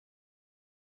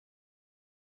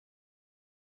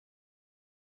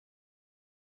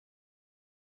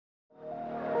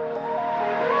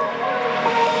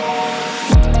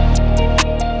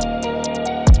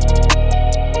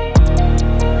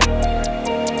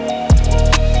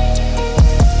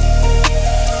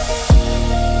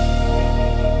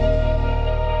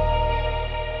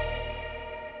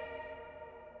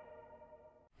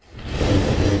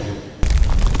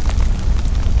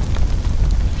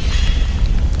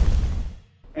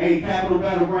Hey, Capital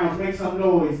Battlegrounds, make some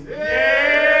noise. Yeah!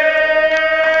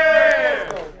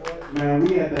 Man,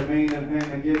 we at the main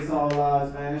event against all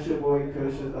odds, man. It's your boy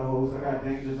Kush is the host. I got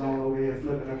Danger Zone over here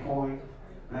flipping a coin.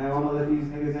 Man, I'm gonna let these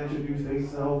niggas introduce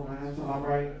themselves, man. To my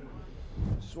right.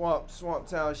 Swamp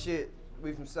Town shit.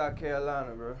 We from South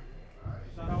Carolina, bro.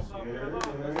 Shout out South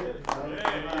Carolina.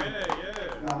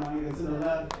 Yeah. To the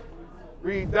left.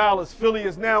 Reed Dollars, Philly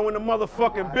is now in the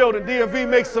motherfucking building. DMV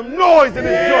makes some noise in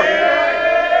this joint.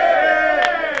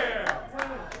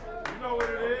 You know what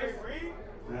it is.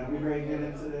 Man, we ready to get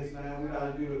into this, man. We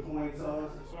gotta do the coin toss.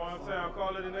 Swamp Town,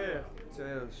 call it in there.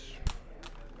 Tails.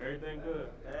 Everything good.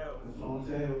 It's on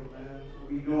tails, man.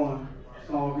 What we doing?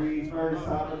 Song Reed first,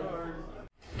 Tyler first.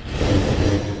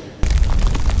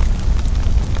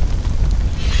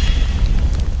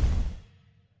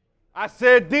 I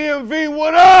said, DMV,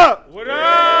 what up? What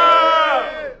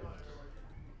up?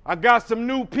 I got some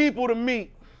new people to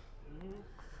meet.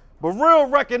 But real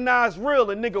recognize real,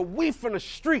 and nigga, we from the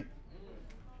street.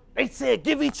 They said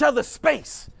give each other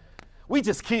space. We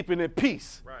just keeping it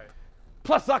peace. Right.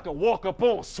 Plus I can walk up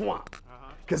on Swamp,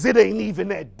 cause it ain't even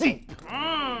that deep.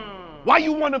 Why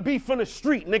you wanna be from the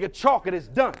street, nigga? Chalk it is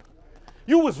done.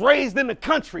 You was raised in the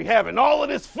country having all of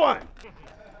this fun.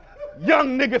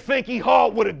 Young nigga think he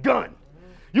hard with a gun.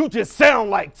 You just sound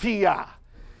like T.I.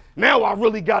 Now I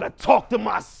really gotta talk to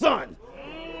my son.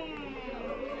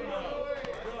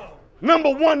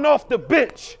 Number one off the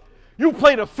bench. You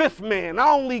play the fifth man. I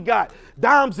only got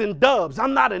dimes and dubs.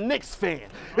 I'm not a Knicks fan.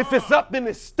 If it's up, then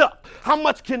it's stuck. How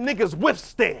much can niggas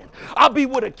withstand? I'll be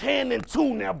with a cannon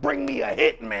too. Now bring me a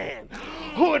hit man.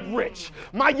 Hood rich.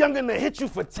 My youngin' to hit you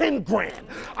for 10 grand.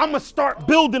 I'ma start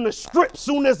building a strip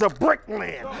soon as a brick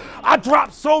land. I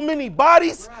drop so many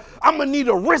bodies, I'ma need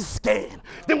a wrist scan.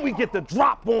 Then we get the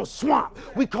drop on Swamp.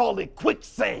 We call it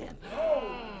quicksand.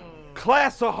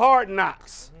 Class of hard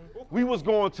knocks. We was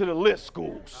going to the lit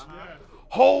schools.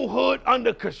 Whole hood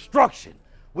under construction.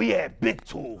 We had big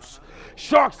tools.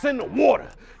 Sharks in the water.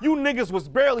 You niggas was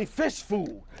barely fish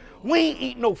food. We ain't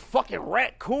eat no fucking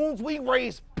raccoons. We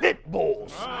raised pit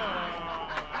bulls.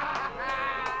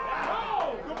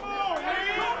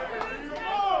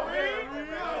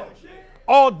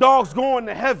 All dogs going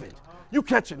to heaven. You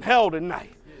catching hell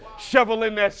tonight.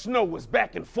 Shoveling that snow was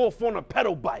back and forth on a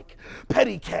pedal bike.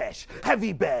 Petty cash,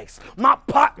 heavy bags. My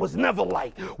pot was never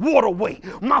light. Water weight.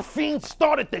 My fiend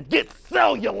started to get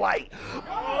cellulite.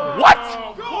 What?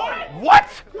 What?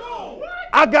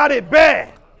 I got it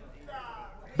bad.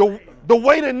 The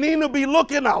way that Nina be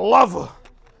looking, I love her.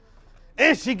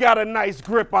 And she got a nice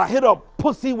grip. I hit her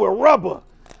pussy with rubber.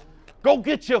 Go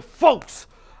get your folks.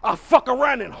 I fuck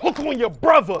around and hook on your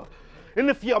brother. And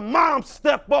if your mom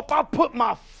step up, I put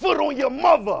my foot on your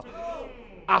mother.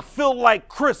 I feel like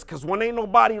Chris, cause when ain't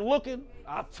nobody looking,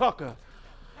 I tuck her.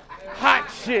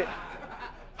 Hot shit.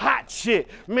 Hot shit.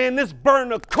 Man, this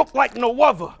burner cook like no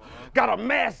other. Got a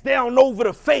mask down over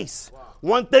the face.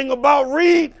 One thing about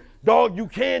Reed, dog, you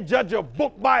can't judge a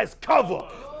book by its cover.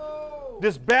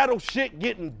 This battle shit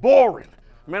getting boring.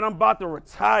 Man, I'm about to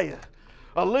retire.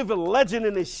 A living legend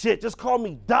in this shit. Just call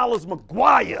me DOLLAZ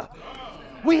McGuire.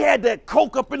 We had that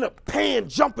coke up in the pan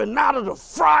jumping out of the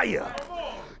fryer.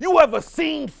 You ever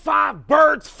seen 5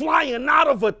 birds flying out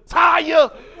of a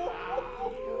tire?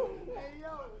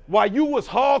 While you was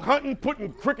hog hunting,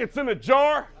 putting crickets in a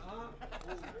jar,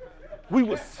 we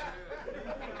was...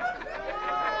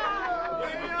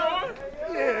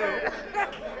 Yeah.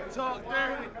 Talk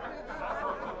dirty.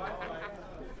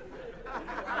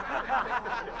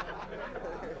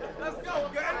 Let's go,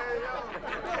 guys.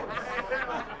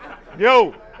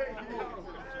 Yo,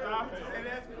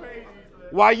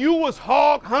 while you was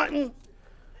hog hunting,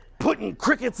 putting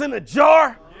crickets in a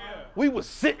jar, we was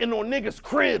sitting on niggas'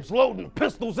 cribs loading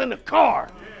pistols in the car.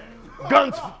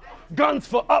 Guns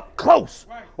for up close,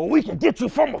 or we can get you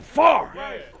from afar.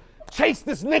 Chase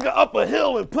this nigga up a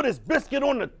hill and put his biscuit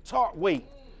on the tar. Wait,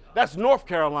 that's North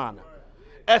Carolina.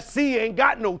 SC ain't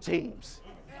got no teams.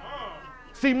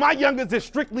 See, my youngers is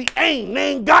strictly aim,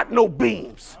 they ain't got no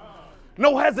beams.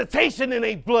 No hesitation in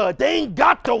their blood. They ain't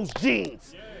got those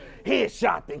genes.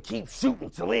 Headshot, then keep shooting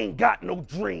till they ain't got no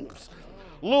dreams.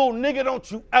 Little nigga, don't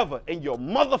you ever in your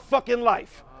motherfucking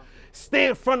life stay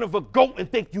in front of a goat and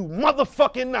think you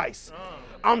motherfucking nice.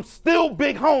 I'm still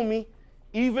big homie,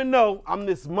 even though I'm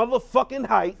this motherfucking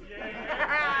height.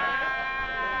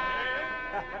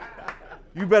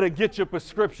 You better get your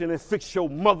prescription and fix your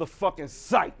motherfucking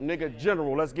sight, nigga.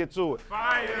 General, let's get to it.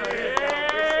 Fire, yeah.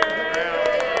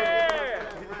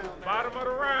 Bottom of the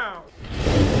round.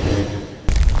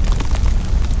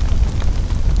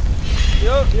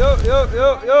 Yo.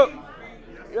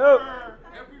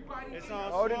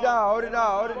 Hold it down, hold it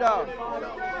down, hold it down.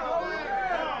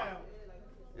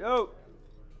 Yo,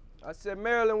 I said,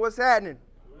 Maryland, what's happening?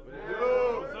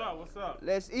 What's up? What's up?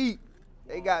 Let's eat.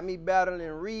 They got me battling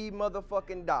Reed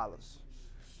motherfucking Dollars.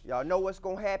 Y'all know what's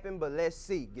gonna happen, but let's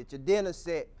see. Get your dinner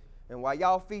set. And while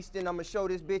y'all feasting, I'ma show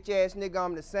this bitch ass nigga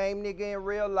I'm the same nigga in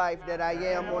real life that I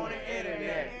am on the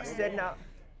internet. I said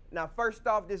now first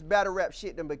off, this battle rap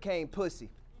shit done became pussy.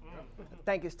 I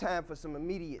think it's time for some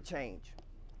immediate change.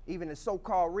 Even the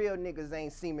so-called real niggas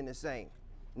ain't seeming the same.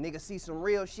 Niggas see some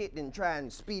real shit, then try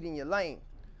and speed in your lane.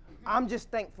 I'm just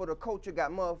thankful the culture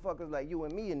got motherfuckers like you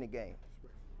and me in the game.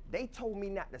 They told me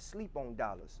not to sleep on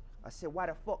Dollars. I said, why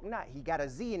the fuck not? He got a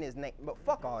Z in his name, but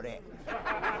fuck all that.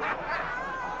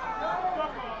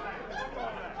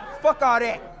 Fuck all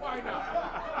that.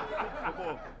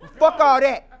 Fuck all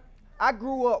that. I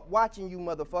grew up watching you,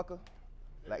 motherfucker.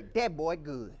 Like, that boy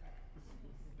good.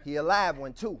 He a live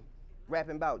one, too.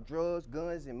 Rapping about drugs,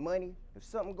 guns, and money. If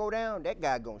something go down, that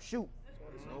guy gonna shoot.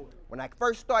 When I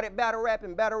first started battle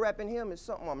rapping him is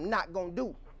something I'm not gonna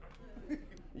do.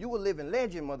 You a living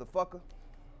legend, motherfucker.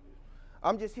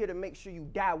 I'm just here to make sure you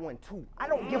die one, too. I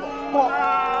don't give a fuck.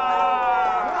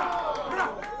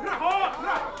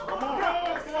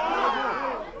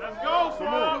 Let's go,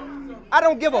 Smoke. I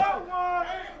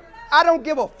don't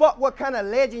give a fuck what kind of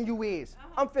legend you is.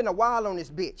 I'm finna wild on this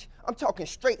bitch. I'm talking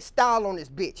straight style on this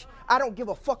bitch. I don't give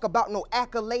a fuck about no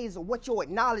accolades or what your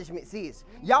acknowledgments is.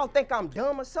 Y'all think I'm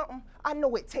dumb or something? I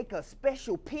know it take a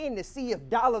special pen to see if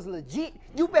Dollars legit.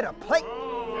 You better play.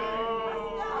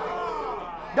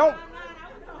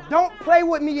 Don't play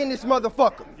with me in this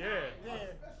motherfucker.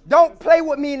 Don't play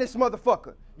with me in this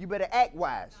motherfucker. You better act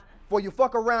wise. Before you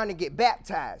fuck around and get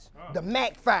baptized. The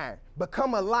Mac fire.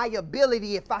 Become a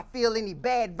liability if I feel any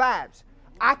bad vibes.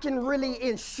 I can really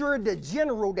ensure the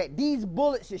general that these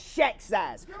bullets is shack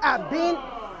size. Come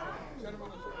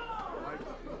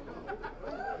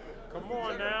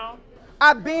on now.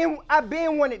 I've been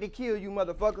wanted to kill you,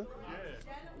 motherfucker.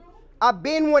 I've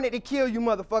been wanted to kill you,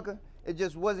 motherfucker. It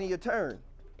just wasn't your turn.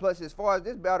 Plus, as far as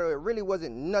this battle, it really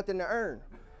wasn't nothing to earn.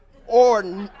 Or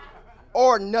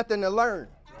nothing to learn.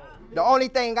 The only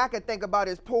thing I could think about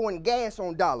is pouring gas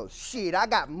on Dollars. Shit, I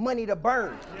got money to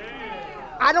burn.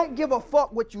 I don't give a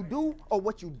fuck what you do or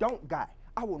what you don't got.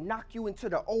 I will knock you into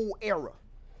the old era.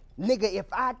 Nigga, if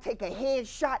I take a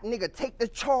headshot, nigga, take the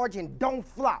charge and don't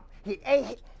flop. Hit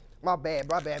A. My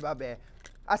bad.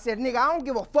 I said, nigga, I don't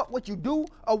give a fuck what you do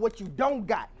or what you don't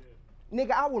got.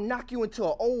 Nigga, I will knock you into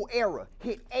an old era.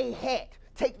 Hit A hat,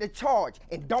 take the charge,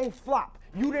 and don't flop.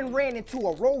 You done ran into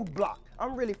a roadblock.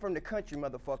 I'm really from the country,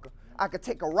 motherfucker. I could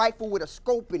take a rifle with a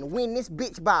scope and win this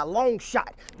bitch by a long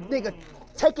shot. Nigga,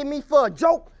 taking me for a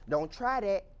joke? Don't try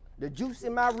that. The juice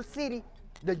in my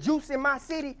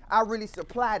city, I really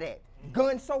supply that.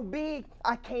 Gun so big,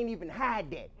 I can't even hide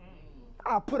that.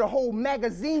 I'll put a whole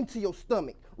magazine to your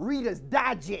stomach. Reader's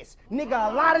Digest.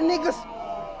 Nigga, a lot of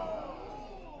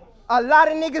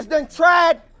niggas done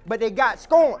tried, but they got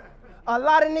scorned. A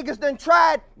lot of niggas done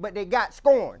tried, but they got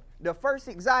scorned. The first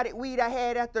exotic weed I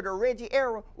had after the Reggie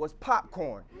era was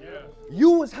popcorn. You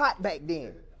was hot back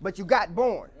then, but you got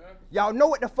born. Y'all know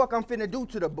what the fuck I'm finna do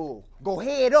to the bull. Go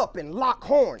head up and lock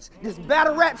horns. This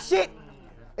battle rap shit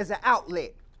is an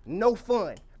outlet. No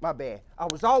fun. My bad. I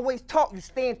was always taught you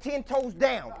stand 10 toes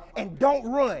down and don't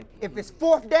run. If it's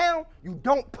fourth down, you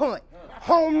don't punt.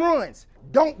 Home runs,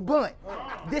 don't bunt.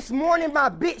 This morning my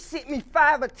bitch sent me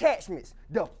 5 attachments.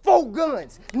 The 4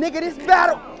 guns. Nigga, this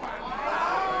battle.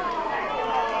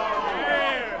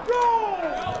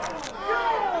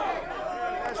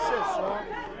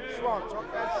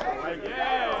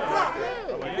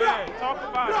 Talk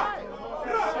about it.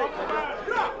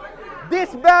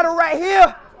 This battle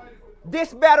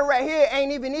right here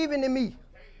ain't even to me.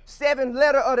 7th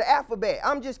letter of the alphabet.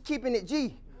 I'm just keeping it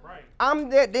G. Right. I'm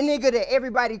the nigga that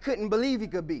everybody couldn't believe he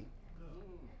could be.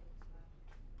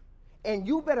 And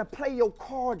you better play your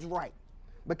cards right.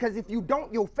 Because if you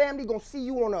don't, your family gonna see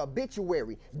you on an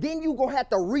obituary. Then you gonna have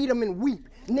to read them and weep.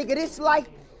 Nigga, this life,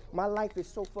 my life is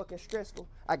so fucking stressful.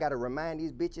 I gotta remind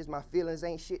these bitches my feelings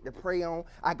ain't shit to prey on.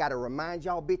 I gotta remind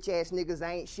y'all bitch ass niggas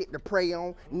I ain't shit to prey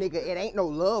on. Nigga, it ain't no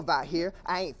love out here.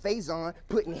 I ain't Faison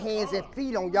putting hands and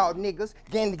feet on y'all niggas.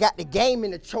 Then got the game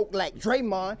in the choke like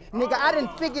Draymond. Nigga, I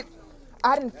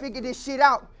didn't figure this shit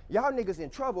out. Y'all niggas in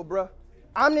trouble, bruh.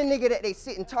 I'm the nigga that they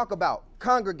sit and talk about,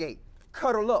 congregate,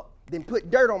 cuddle up, then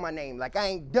put dirt on my name like I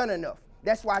ain't done enough.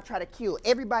 That's why I try to kill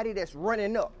everybody that's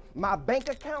running up. My bank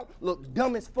account look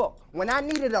dumb as fuck. When I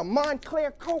needed a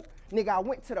Montclair Coke, nigga, I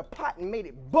went to the pot and made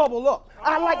it bubble up.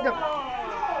 I like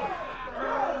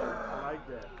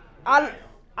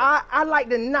I like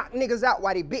to knock niggas out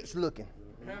while they bitch looking.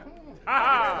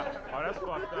 Oh, that's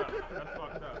fucked up. That's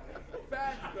fucked up.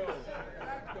 Facts though.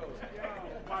 Facts though.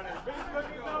 Why they bitch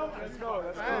looking though? Let's go.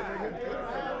 Let's go.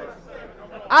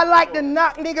 I like to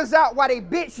knock niggas out while they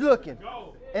bitch looking.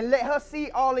 And let her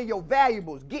see all of your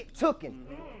valuables. Get tooken.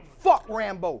 Fuck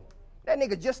Rambo. That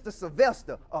nigga just a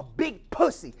Sylvester, a big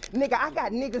pussy. Nigga, I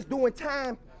got niggas doing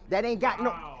time that ain't got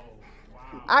no.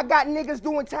 I got niggas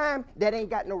doing time that ain't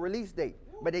got no release date.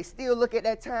 But they still look at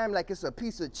that time like it's a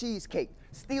piece of cheesecake.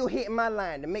 Still hitting my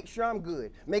line to make sure I'm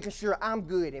good, making sure I'm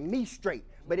good and me straight.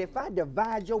 But if I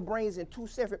divide your brains in 2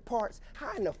 separate parts,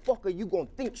 how in the fuck are you gonna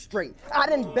think straight? I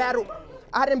done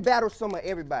battle some of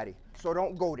everybody, so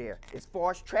don't go there. As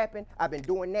far as trapping, I've been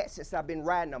doing that since I've been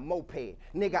riding a moped.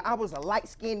 Nigga, I was a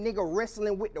light-skinned nigga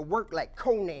wrestling with the work like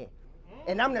Conan.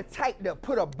 And I'm the type to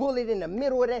put a bullet in the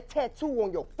middle of that tattoo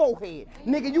on your forehead.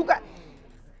 Nigga, you got...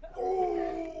 Come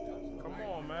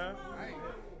on, man.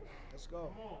 Let's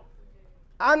go.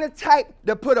 I'm the type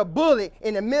to put a bullet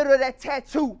in the middle of that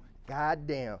tattoo. God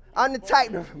damn. I'm the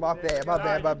type to... My bad.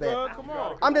 Come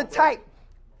on. I'm the type...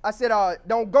 I said,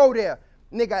 don't go there.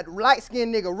 Nigga,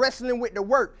 light-skinned nigga wrestling with the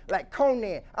work like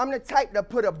Conan. I'm the type to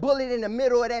put a bullet in the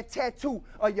middle of that tattoo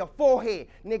of your forehead.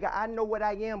 Nigga, I know what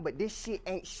I am, but this shit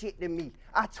ain't shit to me.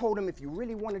 I told him if you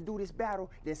really want to do this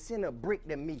battle, then send a brick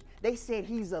to me. They said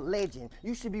he's a legend.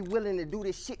 You should be willing to do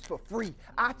this shit for free.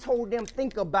 I told them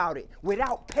think about it.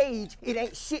 Without Paige, it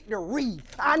ain't shit to read.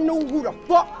 I knew who the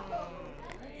fuck...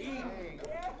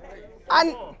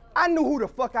 I knew who the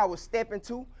fuck I was stepping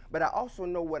to, but I also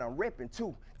know what I'm repping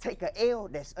too. Take a L,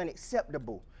 that's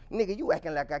unacceptable. Nigga, you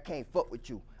acting like I can't fuck with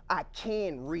you. I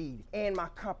can read, and my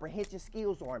comprehension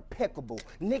skills are impeccable.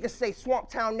 Niggas say Swamp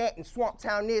Town that and Swamp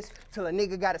Town this, till a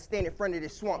nigga gotta stand in front of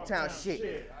this Swamp Town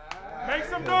shit. Make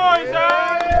some noise,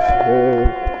 y'all!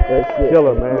 That's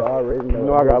killer, man. You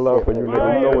know I got love for you,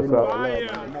 nigga. You know what's up.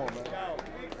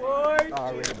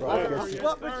 Fuck with you,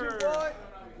 boy.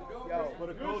 For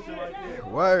the culture right there.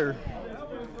 Word.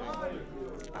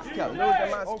 Got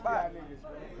losing my spot.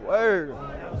 Word.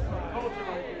 Culture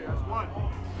right there.